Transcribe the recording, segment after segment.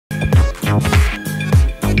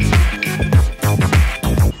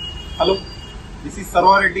Hello, this is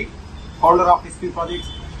Sarva Reddy, founder of SP Projects,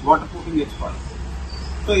 waterproofing expert.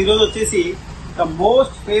 So, this is the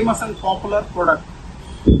most famous and popular product,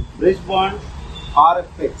 Brushbond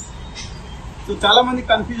RFX. So, chala mandi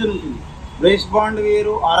confusion untindi. Brushbond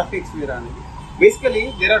veru, RFX veru anedi. Basically,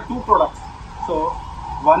 there are two products. So,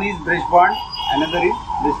 one is Brushbond, another is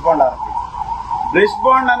Brushbond RFX.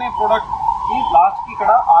 Brushbond ane product ki last ki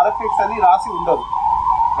ikkada RFX ani rasi undadu,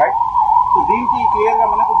 right? So, దీనికి clear గా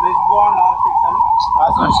మనకు Brushbond RFX అని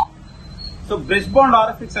రాసి. So Brushbond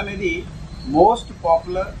RFX అనేది most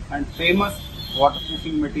popular and famous water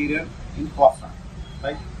proofing material in Fosroc,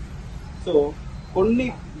 right? So కొన్ని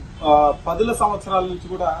పదుల సంవత్సరాల నుంచి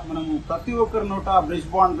కూడా మనము ప్రతి ఒక్కరి నోట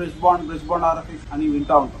Brushbond RFX అని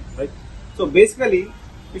వింటూ ఉంటాం, right? So basically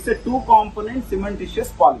it's a 2 component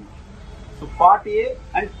cementitious polymer. So part A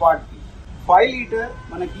and part B. 5 litre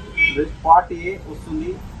మనకి పార్ట్ ఏ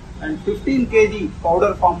వస్తుంది అండ్ 15 kg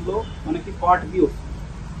పౌడర్ ఫామ్ లో మనకి పార్ట్ బి వస్తుంది.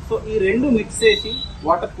 సో ఈ రెండు మిక్స్ చేసి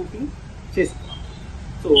వాటర్ ప్రూఫింగ్ చేస్తాం.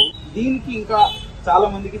 సో దీనికి ఇంకా చాలా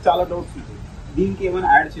మందికి చాలా డౌట్స్ ఉంటాయి. దీనికి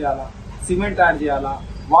ఏమైనా యాడ్ చేయాలా, సిమెంట్ యాడ్ చేయాలా,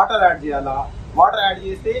 వాటర్ యాడ్ చేయాలా, వాటర్ యాడ్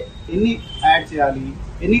చేస్తే ఎన్ని యాడ్ చేయాలి,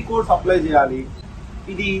 ఎన్ని కోట్స్ అప్లై చేయాలి,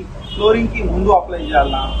 ఇది ఫ్లోరింగ్ కి ముందు అప్లై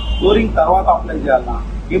చేయాలన్నా, ఫ్లోరింగ్ తర్వాత అప్లై చేయాలన్నా,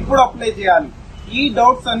 ఎప్పుడు అప్లై చేయాలి, ఈ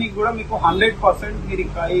డౌట్స్ అన్ని కూడా మీకు 100% మీరు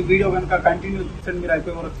ఈ వీడియో కనుక కంటిన్యూ మీరు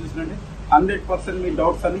అయిపోయే వరకు చూసినట్టే 100% మీ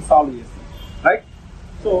డౌట్స్ అన్ని సాల్వ్ చేస్తాం, రైట్?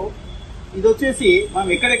 సో ఇది వచ్చేసి మనం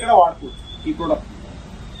ఎక్కడెక్కడ వాడుకోవచ్చు ఈ ప్రోడక్ట్.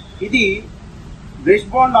 ఇది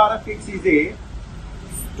Brushbond RFX is a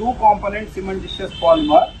 2 component cementitious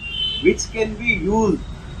polymer which can be used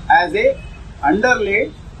as a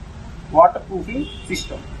underlaid waterproofing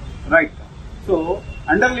system, right? So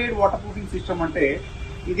underlaid waterproofing system అంటే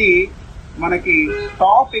ఇది మనకి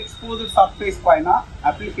టాప్ ఎక్స్పోజ్డ్ సర్ఫేస్ పైన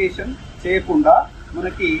అప్లికేషన్ చేయకుండా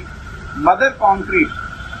మనకి mother concrete,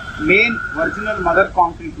 main original mother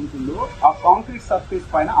concrete ఉంటుందో ఆ concrete surface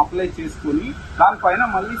పైన apply చేసుకుని దానిపైన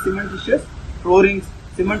మళ్ళీ సిమెంటిషియస్ ఫ్లోరింగ్స్,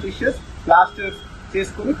 సిమెంటిషియస్ ప్లాస్టర్స్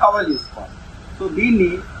చేసుకుని కవర్ చేసుకోవాలి. సో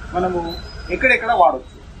దీన్ని మనము ఎక్కడెక్కడ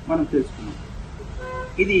వాడవచ్చు మనం తెలుసుకున్నాం.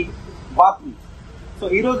 ఇది బాత్రూమ్. సో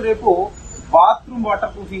ఈరోజు రేపు బాత్రూమ్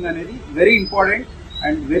వాటర్ ప్రూఫింగ్ అనేది very important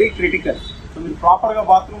and very critical. So మీరు ప్రాపర్గా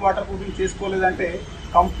బాత్రూమ్ వాటర్ ప్రూఫింగ్ చేసుకోలేదంటే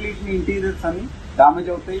కంప్లీట్ మీ ఇంటీరియర్స్ అన్ని డ్యామేజ్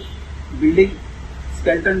అవుతాయి, బిల్డింగ్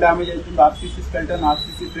స్కెల్టన్ డ్యామేజ్ అవుతుంది, RCC skeleton,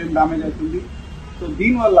 RCC frame damage అవుతుంది. సో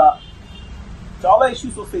దీనివల్ల చాలా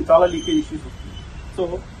ఇష్యూస్ వస్తాయి, చాలా లీకేజ్ ఇష్యూస్ వస్తాయి. సో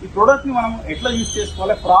ఈ ప్రోడక్ట్ని మనం ఎట్లా యూజ్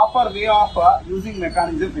చేసుకోవాలి, proper way of using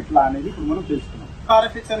mechanism ఎట్లా అనేది ఇప్పుడు మనం తెలుసుకున్నాం.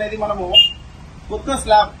 RFX అనేది మనము కొత్త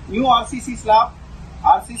slab, new RCC slab,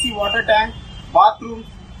 RCC water tank, bathroom,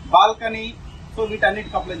 balcony, so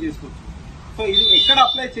వీటన్నిటికి అప్లై చేసుకోవచ్చు. సో ఇది ఎక్కడ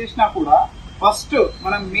అప్లై చేసినా కూడా ఫస్ట్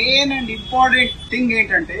మన మెయిన్ అండ్ ఇంపార్టెంట్ థింగ్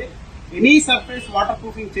ఏంటంటే ఎనీ సర్ఫేస్ వాటర్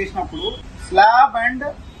ప్రూఫింగ్ చేసినప్పుడు స్లాబ్ అండ్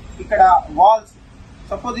ఇక్కడ వాల్స్,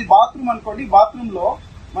 సపోజ్ ఈ బాత్రూమ్ అనుకోండి, బాత్రూమ్ లో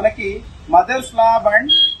మనకి mother slab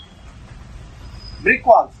and brick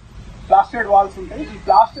walls, ప్లాస్టర్డ్ walls ఉంటాయి. ఈ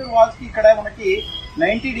ప్లాస్టర్డ్ వాల్స్ కి ఇక్కడ మనకి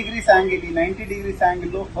 90 degrees యాంగిల్, ఈ 90 degrees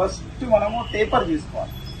యాంగిల్లో ఫస్ట్ మనము టేపర్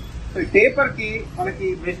చేసుకోవాలి. సో ఈ టేపర్ కి మనకి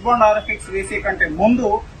Brushbond RFX వేసే కంటే ముందు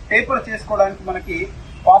టేపర్ చేసుకోవడానికి మనకి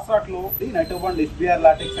Fosroc లో Nitobond SBR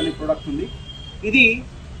లాటెక్స్ అనే ప్రోడక్ట్ ఉంది. ఇది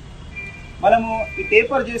మనము ఈ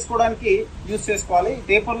టేపర్ చేసుకోవడానికి యూజ్ చేసుకోవాలి. ఈ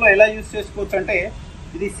టేపర్ లో ఎలా యూజ్ చేసుకోవచ్చు అంటే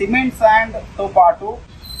ఇది సిమెంట్ శాండ్ తో పాటు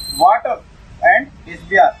వాటర్ అండ్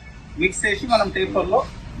SBR మిక్స్ చేసి మనం టేపర్ లో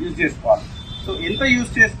యూజ్ చేసుకోవాలి. సో ఎంత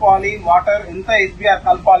యూజ్ చేసుకోవాలి, వాటర్ ఎంత, SBR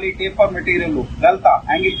కలపాలి, taper material గల్తా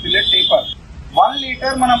angle fillet taper 1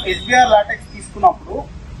 litre మనం SBR లాటెక్స్ తీసుకున్నప్పుడు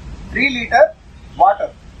 3 లీటర్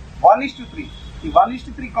వాటర్ 1:3, ఈ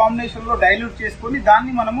 1:3 కాంబినేషన్ లో డైల్యూట్ చేసుకొని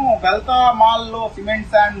దాన్ని మనము గల్తా మాల్ లో సిమెంట్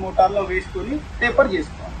శాండ్ మోటార్ లో వేసుకొని టేపర్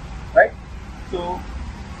చేసుకోవాలి, రైట్? సో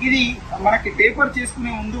ఇది మనకి టేపర్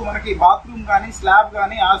చేసుకునే ముందు మనకి బాత్రూమ్ కానీ, స్లాబ్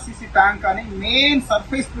కానీ, ఆర్సీసీ ట్యాంక్ కానీ మెయిన్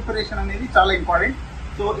సర్ఫేస్ ప్రిపరేషన్ అనేది చాలా ఇంపార్టెంట్.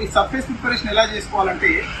 సో ఈ సర్ఫేస్ ప్రిపరేషన్ ఎలా చేసుకోవాలంటే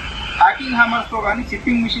హ్యాకింగ్ హ్యామర్స్ తో కానీ,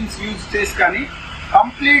 చిప్పింగ్ మిషన్స్ యూజ్ చేసి కానీ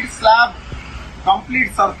complete slab,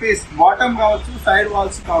 complete surface, bottom కావచ్చు, సైడ్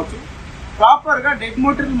వాల్స్ కావచ్చు, ప్రాపర్ గా డెడ్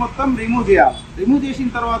మెటీరియల్ మొత్తం రిమూవ్ చేయాలి. రిమూవ్ చేసిన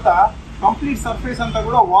తర్వాత కంప్లీట్ సర్ఫేస్ అంతా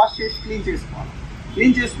కూడా వాష్ చేసి క్లీన్ చేసుకోవాలి.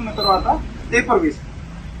 క్లీన్ చేసుకున్న తర్వాత టేపర్ వేసుకోవాలి.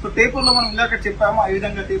 సో టేపర్ లో మనం ఇందాక చెప్పాము ఆ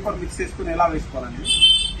విధంగా టేపర్ మిక్స్ చేసుకుని ఎలా వేసుకోవాలని.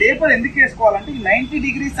 టేపర్ ఎందుకు వేసుకోవాలంటే 90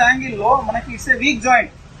 degrees యాంగిల్ లో మనకి it's a week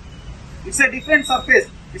joint, it's a different surface,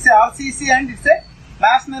 it's a RCC and it's a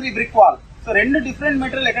masonry brick wall. So రెండు డిఫరెంట్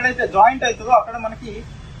మెటీరియల్ ఎక్కడైతే జాయింట్ అవుతుందో అక్కడ మనకి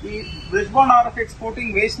ఈ Brushbond RFX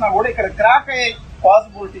కోటింగ్ వేసినా కూడా ఇక్కడ క్రాక్ అయ్యే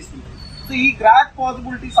పాసిబిలిటీస్ ఉంటాయి. సో ఈ క్రాక్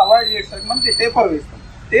పాసిబిలిటీస్ అవాయిడ్ చేయడానికి మనకి టేపర్ వేస్తాం.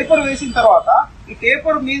 టేపర్ వేసిన తర్వాత ఈ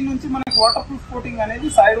టేపర్ మీద నుంచి మనకి వాటర్ ప్రూఫ్ కోటింగ్ అనేది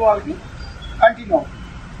సైడ్ వాల్ కి కంటిన్యూ అవుతుంది.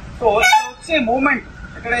 సో వచ్చే మూమెంట్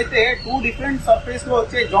ఎక్కడైతే 2 డిఫరెంట్ సర్ఫేస్ లో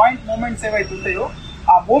వచ్చే జాయింట్ మూమెంట్స్ ఏవైతే ఉంటాయో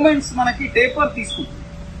ఆ మూమెంట్స్ మనకి టేపర్ తీసుకుంటుంది.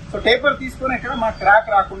 సో టేపర్ తీసుకొని ఇక్కడ మనకు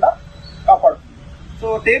క్రాక్ రాకుండా కాపాడుతుంది. సో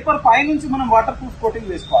టేపర్ పై నుంచి మనం వాటర్ ప్రూఫ్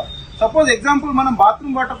కోటింగ్ వేసుకోవాలి. సపోజ్ ఎగ్జాంపుల్ మనం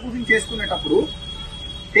బాత్రూమ్ వాటర్ ప్రూఫింగ్ చేసుకునేటప్పుడు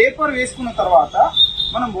టేపర్ వేసుకున్న తర్వాత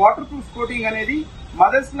మనం వాటర్ ప్రూఫ్ కోటింగ్ అనేది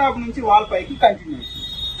మదర్ స్లాబ్ నుంచి వాల్ పైకి కంటిన్యూ అవుతుంది.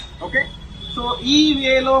 ఓకే, సో ఈ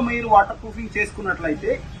వేలో మీరు వాటర్ ప్రూఫింగ్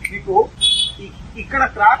చేసుకున్నట్లయితే మీకు ఇక్కడ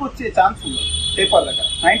క్రాక్ వచ్చే ఛాన్స్ ఉండదు. టేపర్ దగ్గర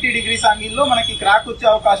 90 degrees యాంగిల్లో మనకి క్రాక్ వచ్చే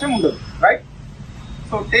అవకాశం ఉండదు, రైట్?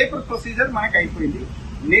 సో టేపర్ ప్రొసీజర్ మనకి అయిపోయింది.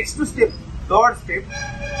 Next step, third step,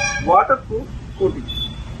 water proof coating.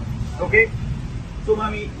 Okay, so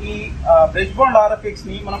మనం ఈ బ్రష్ బాండ్ RFX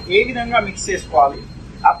ని మనం ఏ విధంగా మిక్స్ చేసుకోవాలి,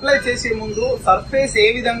 అప్లై చేసే ముందు సర్ఫేస్ ఏ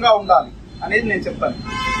విధంగా ఉండాలి అనేది నేను చెప్తాను.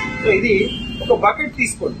 సో ఇది ఒక బకెట్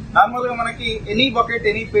తీసుకోండి. నార్మల్ గా మనకి any bucket,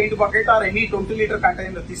 any paint bucket or any 20 litre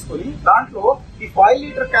container తీసుకొని దాంట్లో ఈ 5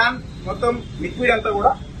 లీటర్ క్యాన్ మొత్తం లిక్విడ్ అంతా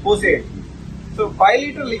కూడా పోసేయండి. సో 5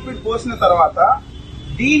 లీటర్ లిక్విడ్ పోసిన తర్వాత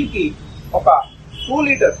దీనికి ఒక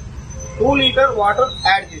 2 లీటర్ వాటర్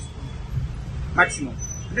యాడ్ చేసుకోండి మాక్సిమం.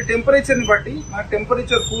 అంటే టెంపరేచర్ ని బట్టి మనకు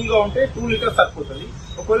టెంపరేచర్ కూల్ గా ఉంటే 2 లీటర్స్ సరిపోతుంది.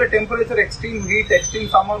 ఒకవేళ temperature extreme heat, extreme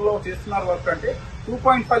summer లో చేస్తున్నారు వర్క్ అంటే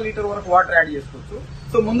 2.5 లీటర్ వరకు వాటర్ యాడ్ చేసుకోవచ్చు.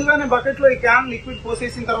 సో ముందుగానే బకెట్ లో ఈ క్యాన్ లిక్విడ్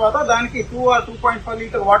పోసేసిన తర్వాత దానికి 2 or 2.5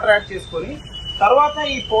 లీటర్ వాటర్ యాడ్ చేసుకొని తర్వాత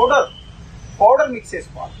ఈ పౌడర్ మిక్స్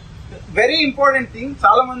చేసుకోవాలి. వెరీ ఇంపార్టెంట్ థింగ్,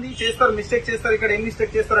 చాలా మంది చేస్తారు, మిస్టేక్ చేస్తారు. ఇక్కడ ఏం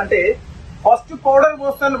మిస్టేక్ చేస్తారంటే ఫస్ట్ పౌడర్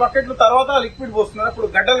పోస్తారు బకెట్ లో, తర్వాత లిక్విడ్ పోస్తున్నారు, అప్పుడు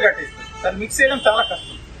గడ్డలు కట్టేస్తారు. దాన్ని మిక్స్ చేయడం చాలా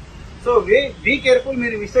కష్టం. సో బీ కేర్ఫుల్,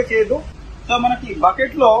 మీరు మిస్టేక్ చేయొద్దు. సో మనకి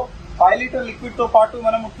బకెట్ లో 5 లీటర్ లిక్విడ్ తో పాటు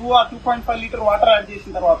మనం 2 or 2.5 లీటర్ వాటర్ యాడ్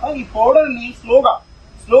చేసిన తర్వాత ఈ పౌడర్ ని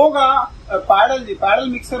స్లోగా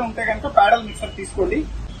ప్యాడల్ మిక్సర్ ఉంటే కనుక ప్యాడల్ మిక్సర్ తీసుకోండి.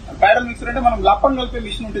 ప్యాడల్ మిక్సర్ అంటే మనం లప్పం కలిపే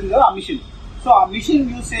మిషన్ ఉంటుంది కదా, ఆ మిషన్. సో ఆ మిషన్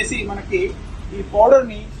యూజ్ చేసి మనకి ఈ పౌడర్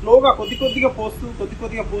ని స్లోగా కొద్ది కొద్దిగా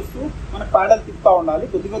పోస్తూ మనకు ప్యాడల్ తిప్పుతా ఉండాలి.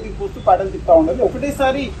 కొద్ది పోస్తూ ప్యాడల్ తిప్పుతా ఉండాలి.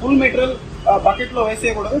 ఒకటేసారి ఫుల్ మెటీరియల్ బకెట్ లో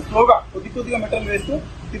వేసేయకూడదు, స్లోగా కొద్దిగా మెటీరియల్ వేస్తూ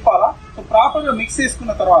తిప్పాలా. సో ప్రాపర్ గా మిక్స్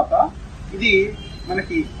చేసుకున్న తర్వాత ఇది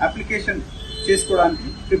మనకి అప్లికేషన్ చేసుకోవడానికి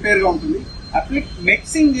ప్రిపేర్ గా ఉంటుంది.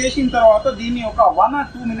 మిక్సింగ్ చేసిన తర్వాత దీన్ని ఒక 1 or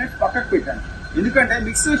 2 minutes పక్కకు పెట్టండి. ఎందుకంటే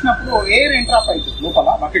మిక్స్ చేసినప్పుడు ఎయిర్ ఎంట్రాప్ అవుతుంది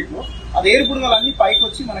లోపల బకెట్ లో, అది ఎయిర్ బుడగలన్నీ పైకి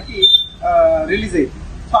వచ్చి మనకి రిలీజ్ అవుతుంది.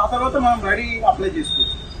 సో ఆ తర్వాత మనం రెడీ అప్లై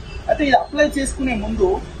చేసుకోవచ్చు. అయితే ఇది అప్లై చేసుకునే ముందు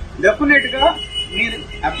డెఫినెట్ గా మీరు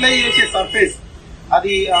అప్లై చేసే సర్ఫేస్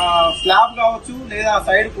అది స్లాబ్ కావచ్చు లేదా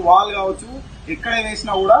సైడ్ కు వాల్ కావచ్చు, ఎక్కడ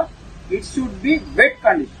వేసినా కూడా it should be wet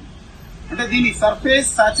condition. అంటే దీని సర్ఫేస్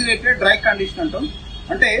సాచురేటెడ్ డ్రై కండిషన్ అంటాం.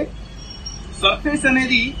 అంటే సర్ఫేస్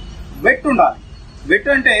అనేది వెట్ ఉండాలి. వెట్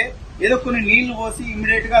అంటే ఏదో కొన్ని నీళ్లు పోసి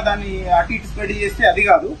ఇమీడియట్ గా దాన్ని అటు ఇటు స్ప్రెడ్ చేస్తే అది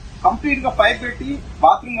కాదు. కంప్లీట్ గా పైప్ పెట్టి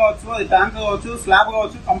బాత్రూమ్ కావచ్చు, అది ట్యాంక్ కావచ్చు, స్లాబ్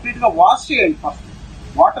కావచ్చు, కంప్లీట్ గా వాష్ చేయండి. ఫస్ట్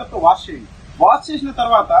వాటర్ తో వాష్ చేయండి. వాష్ చేసిన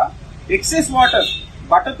తర్వాత ఎక్సెస్ వాటర్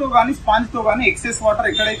బట్టతో గానీ స్పాంజ్ తో గానీ ఎక్సెస్ వాటర్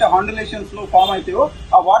ఎక్కడైతే హాండులేషన్స్ లో ఫామ్ అవుతాయో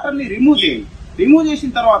ఆ వాటర్ ని రిమూవ్ చేయండి. రిమూవ్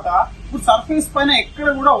చేసిన తర్వాత ఇప్పుడు సర్ఫేస్ పైన ఎక్కడ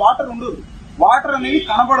కూడా వాటర్ ఉండదు, వాటర్ అనేది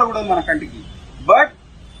కనబడకూడదు మన కంటికి. బట్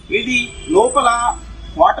ఇది లోపల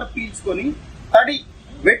వాటర్ పీల్చుకొని తడి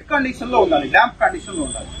వెట్ కండిషన్ లో ఉండాలి, డ్యాంప్ కండిషన్ లో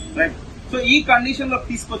ఉండాలి, రైట్? సో ఈ కండిషన్ లో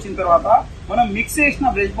తీసుకొచ్చిన తర్వాత మనం మిక్స్ చేసిన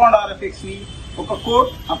బ్రష్ బాండ్ RFX ని ఒక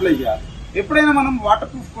కోట్ అప్లై చేయాలి. ఎప్పుడైనా మనం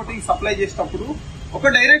వాటర్ ప్రూఫ్ కోటింగ్స్ అప్లై చేసేటప్పుడు ఒక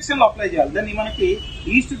డైరెక్షన్ లో అప్లై చేయాలి. దాన్ని మనకి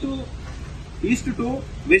ఈస్ట్ టు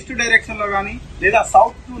వెస్ట్ డైరెక్షన్ లో కానీ లేదా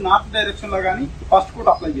సౌత్ టు నార్త్ డైరెక్షన్ లో కానీ ఫస్ట్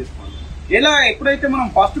కోట్ అప్లై చేసుకోవాలి. ఎప్పుడైతే మనం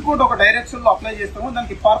ఫస్ట్ కోట్ ఒక డైరెక్షన్ లో అప్లై చేస్తామో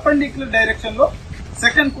దానికి పర్పెండిక్యులర్ డైరెక్షన్ లో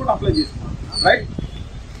సెకండ్ కోట్ అప్లై చేసుకోవాలి, రైట్?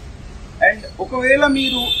 అండ్ ఒకవేళ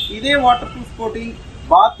మీరు ఇదే వాటర్ ప్రూఫ్ కోటింగ్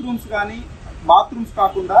బాత్రూమ్స్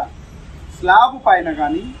కాకుండా స్లాబ్ పైన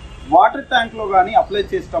కానీ వాటర్ ట్యాంక్ లో కానీ అప్లై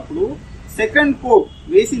చేసేటప్పుడు సెకండ్ కోట్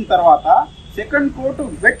వేసిన తర్వాత సెకండ్ కోట్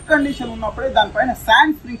వెట్ కండిషన్ ఉన్నప్పుడే దానిపైన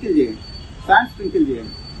శాండ్ స్ప్రింకిల్ చేయండి,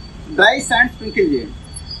 డ్రై శాండ్ స్ప్రింకిల్ చేయండి.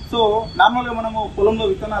 సో నార్మల్గా మనము పొలంలో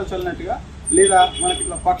విత్తనాలు చల్లినట్టుగా లేదా మనకి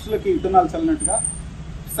ఇట్లా పక్షులకి విత్తనాలు చల్లినట్టుగా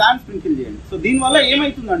శాండ్ స్ప్రింకిల్ చేయండి. సో దీనివల్ల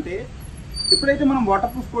ఏమవుతుందంటే ఎప్పుడైతే మనం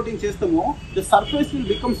వాటర్ ప్రూఫ్ కోటింగ్ చేస్తామో the surface will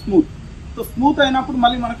become smooth. So smooth అయినప్పుడు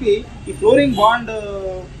మళ్ళీ మనకి ఈ ఫ్లోరింగ్ బాండ్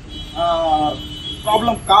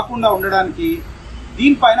ప్రాబ్లం కాకుండా ఉండడానికి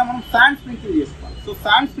దీనిపైన మనం శాండ్ స్ప్రింకిల్ చేసుకోవాలి. సో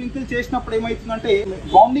శాండ్ స్ప్రింకిల్ చేసినప్పుడు ఏమవుతుందంటే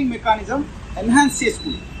బౌండింగ్ మెకానిజం ఎన్హాన్స్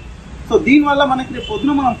చేసుకుంటుంది. సో దీనివల్ల మనకి రేపు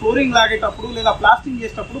పొద్దున మనం ఫ్లోరింగ్ లాగేటప్పుడు లేదా ప్లాస్టింగ్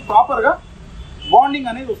చేసేటప్పుడు ప్రాపర్గా బాండింగ్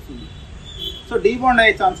అనేది వస్తుంది. సో డీబాండ్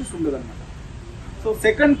అయ్యే ఛాన్సెస్ ఉండదు అనమాట. సో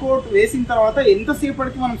సెకండ్ కోట్ వేసిన తర్వాత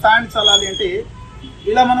ఎంతసేపటికి మనం శాండ్ చల్లాలి అంటే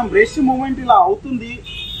ఇలా మనం బ్రష్ మూమెంట్ ఇలా అవుతుంది,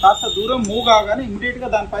 కాస్త దూరం మూవ్ కాగానే ఇమీడియట్గా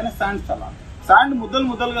దానిపైన శాండ్ చల్లాలి. శాండ్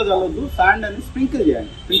ముద్దలుగా చల్లొద్దు, శాండ్ అనేది స్ప్రింకిల్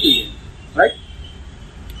చేయండి, రైట్?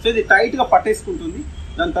 సో ఇది టైట్గా పట్టేసుకుంటుంది.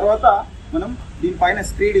 దాని తర్వాత మనం దీనిపైన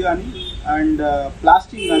స్క్రీడ్ కానీ అండ్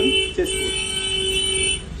ప్లాస్టింగ్ కానీ చేసుకోవచ్చు.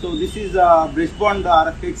 So this is Brushbond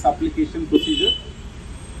RFX application procedure.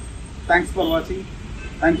 Thanks for watching.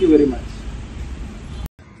 Thank you very much.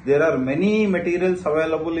 There are many materials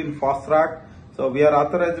available in Fosroc. So we are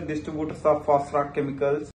authorized distributors of Fosroc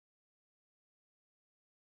chemicals.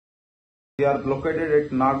 We are located at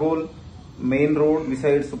Nagol main road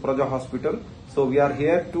beside Supraja Hospital. So we are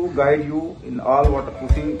here to guide you in all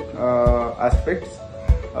waterproofing aspects.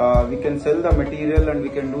 We can sell the material and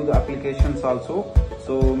we can do the applications also.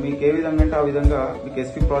 So మీకు ఏ విధంగా అంటే ఆ విధంగా మీకు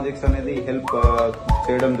SP projects అనేది help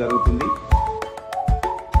చేయడం జరుగుతుంది.